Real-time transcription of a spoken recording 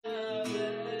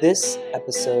This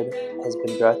episode has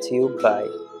been brought to you by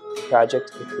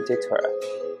Project Likkutei Torah,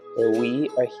 where we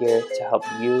are here to help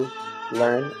you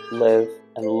learn, live,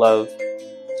 and love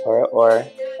Torah Ohr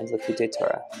and Likkutei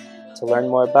Torah. To learn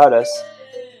more about us,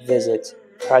 visit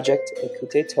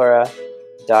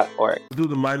projectlikkuteitorah.org. Do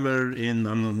the mimer in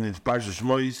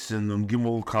Shemos and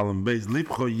Gimel column base.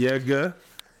 Lipcho Yehagha,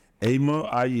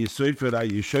 Eima Ayi Sofer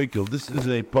Ayi Shokel. This is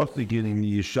a postik in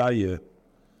Yeshaya.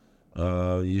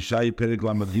 Yeshaya Perek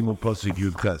Lamed Gimel postik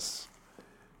Yud Ches.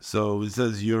 So it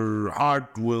says, your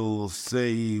heart will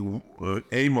say,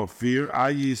 Eima, fear.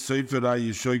 Ayi Sofer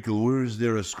Ayi Shokel. Where is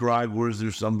there a scribe? Where is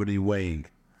there somebody weighing?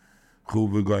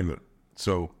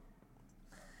 So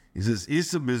he says,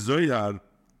 Isa bezoyar.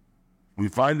 We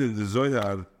find in the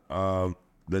Zohar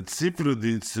that Sifra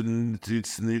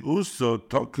Tzniuso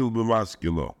Tokil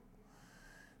B'Maskilo,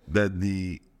 that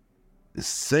the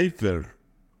Sefer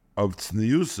of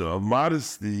Tzniuso, of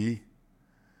modesty,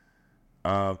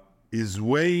 is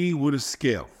weighing with a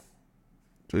scale.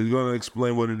 So he's going to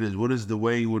explain what it is. What is the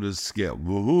weighing with a scale?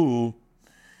 V'hu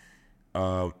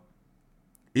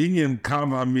Inyan Kav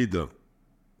Hamida.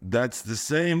 That's the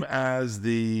same as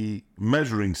the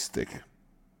measuring stick.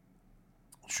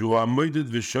 That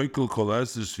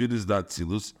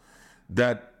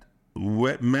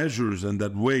measures and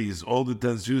that weighs all the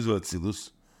 10 spheres of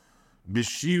Atzilus,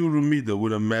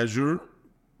 with a measure,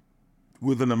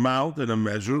 with an amount and a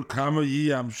measure.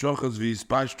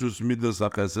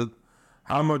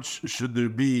 How much should there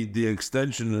be the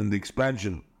extension and the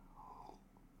expansion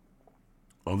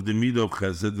of the midah of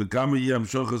Chesed?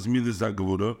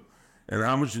 And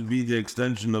how much should be the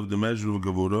extension of the measure of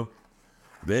Gevurah?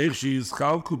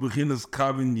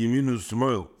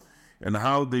 And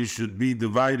how they should be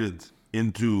divided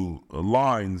into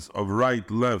lines of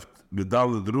right, left, in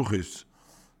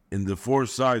the four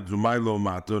sides, and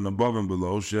above and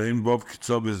below, is the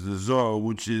Zoh,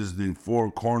 which is the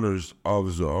four corners of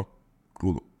Zoh.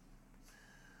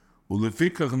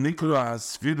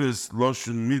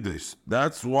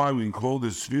 That's why we call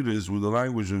the spheres with the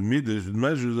language of midas, with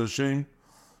measures Hashem,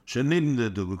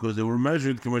 because they were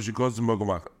measured.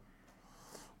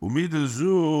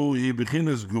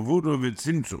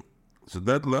 So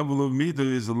that level of midah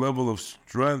is a level of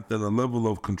strength and a level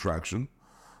of contraction.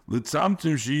 That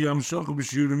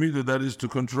is to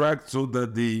contract so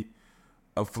that the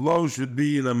flow should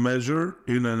be in a measure,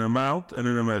 in an amount, and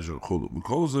in a measure.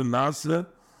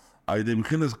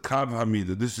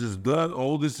 This is done.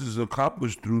 All this is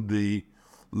accomplished through the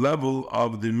level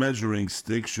of the measuring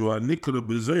stick,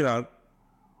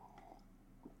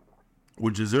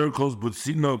 which is there calls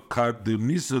Butsino Kat the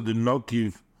Nisa the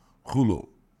Nokiv Chulo.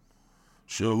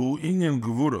 Shahu Inyan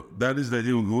Gvura. That is the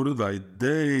idea of Gvura, the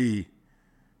day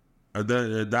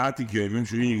Dati Kyomin,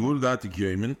 Shuin Gvura Dati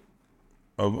Kyomin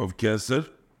of Keser.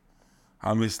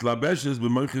 Hamislabesh is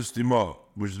B'Moichis Timo,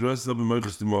 which dresses up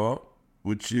B'Moichis Timo,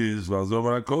 which is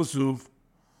Valzomar Kosuf.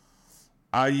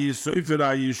 Ayi Sofer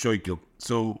Ayi Shokel.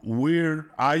 So where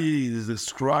Ayi is the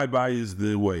scribe, Ayi is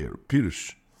the weigher.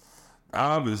 Pirush.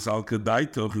 Avis al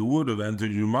Kadaito, he would have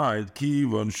entered your mind,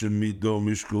 Kivon Shemido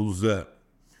Mishkul Zeh.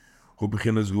 Who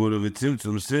beginners would have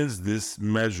Tzimtzum, since this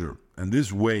measure and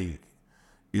this weighing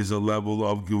is a level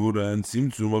of Gevura and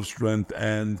Tzimtzum of strength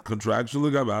and contraction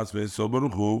so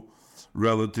Baruch Hu,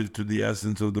 relative to the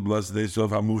essence of the blessed days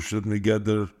of Hamushat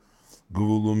Megeder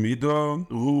Gevulu Mido,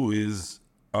 who is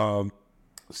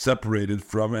separated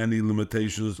from any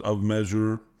limitations of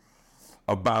measure,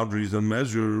 of boundaries and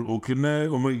measure,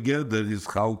 that is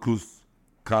chalkus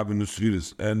kavinus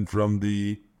spheres, and from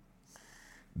the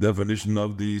definition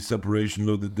of the separation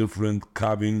of the different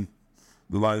kavin,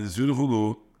 the line is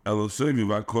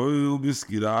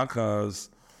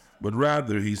but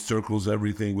rather he circles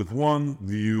everything with one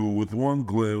view, with one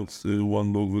glance,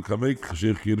 one look.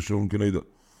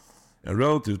 And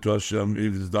relative to Hashem,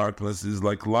 if his darkness is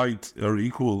like light or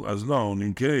equal as known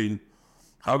in Cain,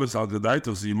 so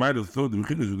you might have thought the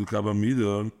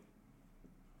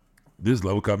this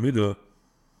level Kamida,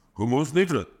 who most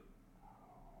nifrat,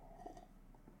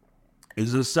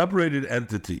 is a separated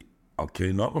entity. This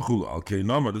is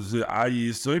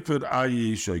Ayi Sofer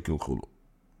Ayi Shekel Chulu.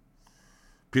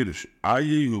 Pirish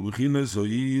Ayi Ubechinas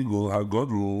Oyigul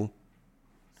Hagodl.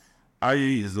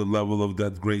 Ayi is the level of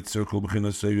that great circle,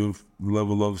 the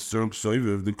level of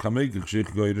Soiv, the Kamegich Sheikh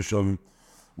Goyreshovim,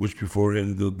 which before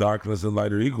in the darkness and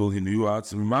light are equal. He knew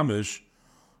Atzim Mamish,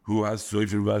 who has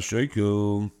Soifer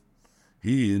Vashekel.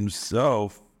 He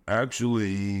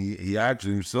actually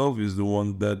himself is the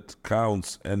one that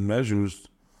counts and measures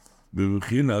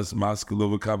Bevuchinas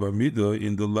Maskelova Kabamida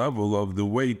in the level of the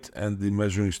weight and the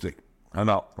measuring stick.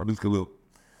 Hanal, Rabbi Khalil.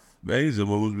 It's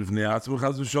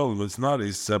not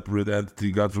a separate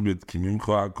entity, God forbid,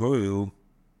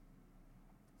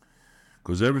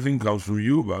 because everything comes from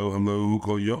you,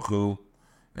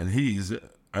 and He's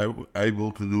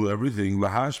able to do everything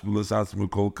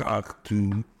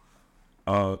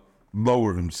to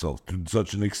lower Himself to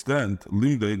such an extent,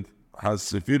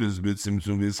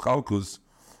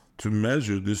 to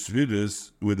measure the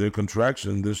spheres with their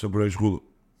contraction,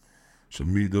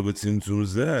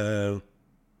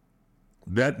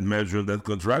 that measure, that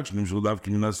contraction,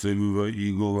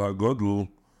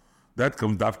 that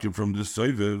comes dafke from the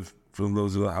soivev, from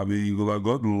those that have Yigul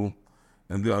HaGodl,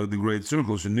 and the great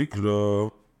circle,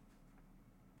 Shenikra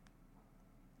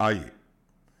Aye.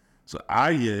 So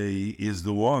Aye is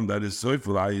the one that is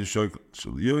soifel, Aye Shoik,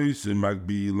 Yoyse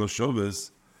Magbi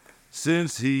Loshoves,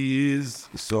 since he is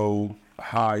so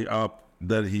high up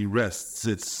that he rests,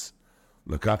 sits,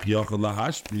 Lakach Yochel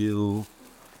Lahashpil,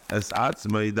 as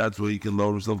Atzmei, that's where he can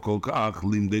lower himself kol kach,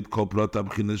 limdeit kol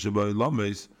pratab chines shebay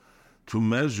lames, to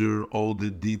measure all the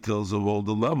details of all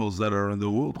the levels that are in the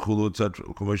world, chulu, etc.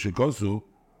 Kosu,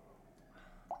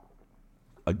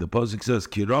 like the pasuk says,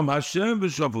 Kiram Hashem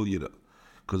v'shavel yira,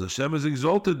 because Hashem is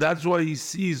exalted. That's why He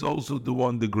sees also the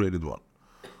one, the graded one.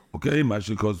 Okay, similar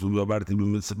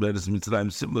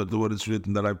to what is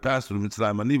written that I passed through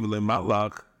Mitzrayim Aniv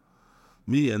Malach.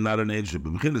 Me and not an angel.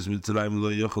 That in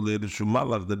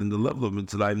the level of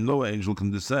Mitzrayim, no angel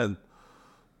can descend.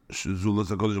 Only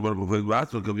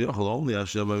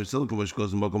Hashem by Himself.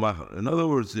 In other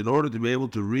words, in order to be able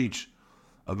to reach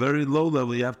a very low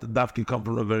level, you have to dafki come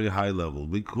from a very high level,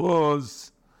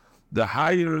 because the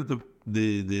higher the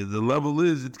level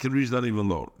is, it can reach that even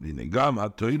lower.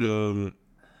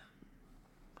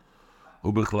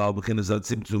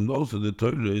 Also, the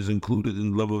Torah is included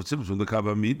in the level of Tzimtzum, the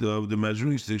Kavamida of the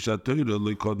measuring stick. The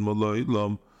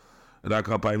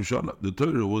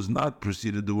Torah was not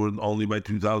preceded the word only by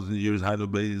 2,000 years. Those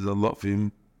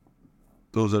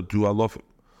are two alofim,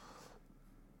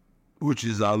 which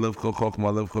is Aleph Chochma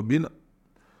Aleph Chabina.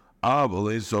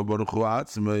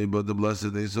 But the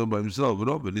blessed Esau by himself,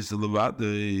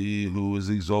 who is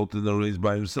exalted and raised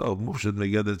by himself.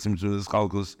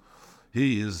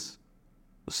 He is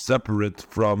separate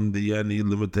from any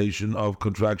limitation of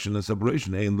contraction and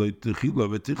separation.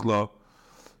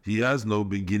 He has no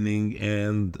beginning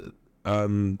and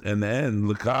end. And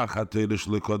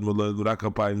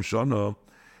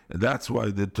that's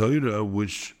why the Torah,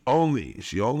 which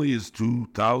she only is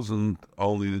 2,000,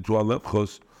 only the 2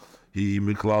 alefchos,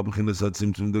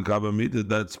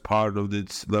 that's part of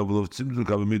its level of tzimtzum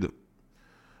kavamida.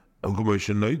 As we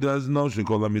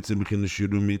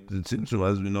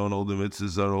know, all the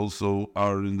mitzvahs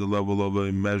are in the level of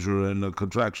a measure and a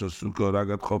contraction.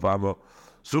 Sukkah,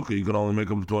 you can only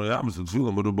make up 20 amos.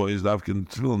 Tefillin, but the boys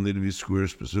tefillin need to be square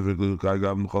specifically.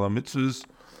 Mitzvahs,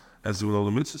 as we know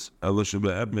the mitzvahs.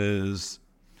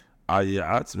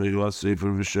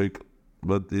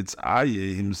 But it's Aye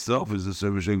himself is the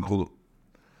sefer sheikhulu.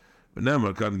 But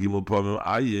never can gimel pamim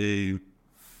Aye.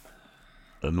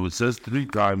 And it says 3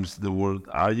 times the word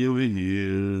Aye over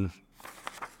here.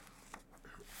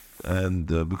 And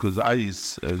because Aye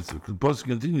is, the post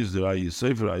continues there, Aye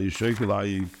Sefer, Aye Shekel,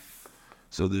 Aye.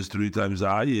 So there's 3 times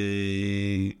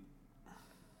Aye.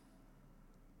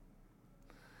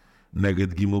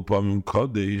 Neged Gimel Pamim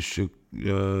Kodesh,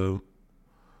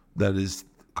 that is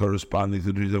corresponding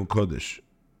to the rhythm Kodesh.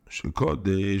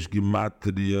 Kodesh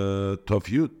Gematria Tov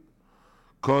Yud.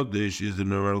 Kodesh is the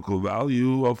numerical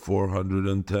value of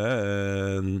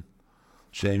 410.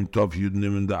 Shem Tov Yud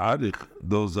Nim the Arich.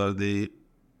 Those are the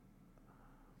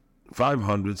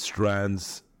 410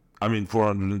 strands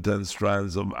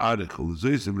of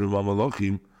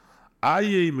Arich.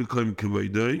 Aye Mekoim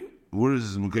Kevaydoi. Where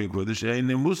is this Mekoim Kodesh?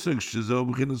 Eine Musik, Shizah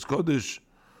Bechinas Kodesh.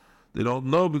 They don't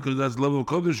know because that's level of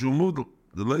Kodesh Umudl.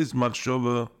 The least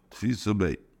Machshova Tfisa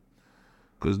Bey.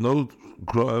 Because no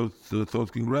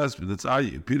thought can grasp it. That's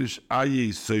Aye. Pirish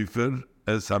Aye Sefer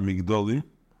Es HaMigdolim.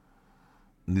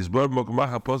 And this bar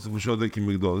Mokmacha Posik V'Shodek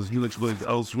Migdolim. He'll explain it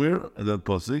elsewhere in that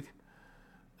Posik.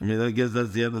 I mean, I guess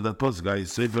that's the end of that Posik. Aye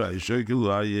Sefer, Aye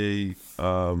Shekel, Aye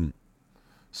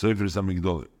Sefer Es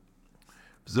HaMigdolim.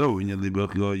 So, in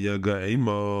Yehagה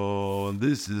Eimo, and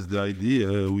this is the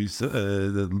idea we said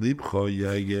that Libcha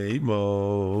Yehagה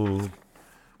Eimo,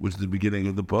 which is the beginning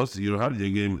of the post. You're hard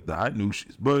Yehagה, the Hainuk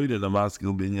is buried and the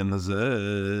maskil binyan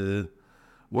hazeh.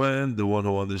 When the one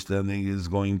who understanding is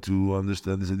going to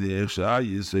understand this idea, Aye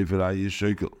is Sefer Aye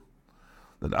Shekel.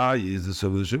 That Aye is the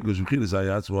Sefer Shekel, because Shemchil is Aye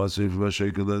Atzma Sefer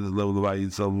Shekel, that is the level of Aye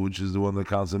itself, which is the one that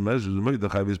counts and measures.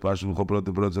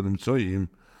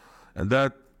 And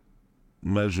that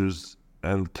measures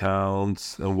and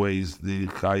counts and weighs the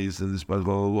chayis and this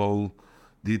all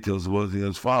details of what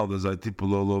is found, as I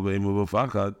tipul all over Eimah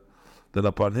v'Fachad, then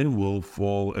upon him will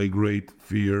fall a great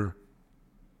fear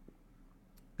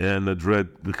and a dread,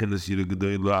 in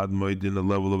the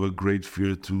level of a great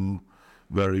fear to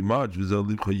very much.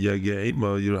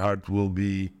 Your heart will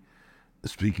be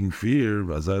speaking fear.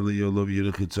 Then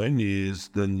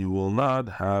you will not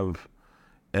have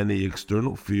any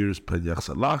external fears.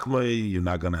 You're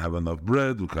not going to have enough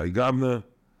bread.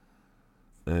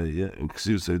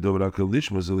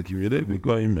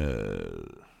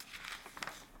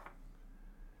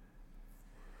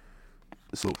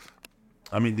 So,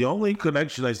 I mean, the only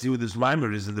connection I see with this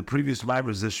mimer is in the previous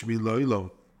mimer, the Shmi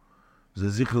Loilo, the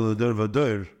Zichel Ador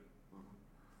Vador.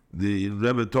 The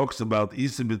Rebbe talks about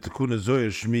Isa b'Tekuna Zoyer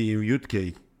Shmi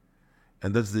Yudkei,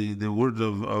 and that's the word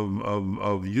of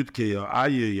Yudkei, or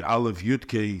Aye, Aleph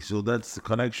Yudkei. So that's the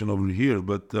connection over here.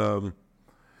 But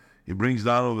he brings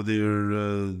down over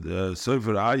there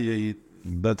Sefer Aye.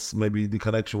 That's maybe the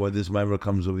connection why this mimer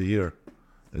comes over here.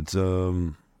 It's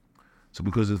so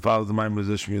because it follows the mimer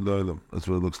Zeshmi Loilam. That's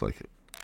what it looks like.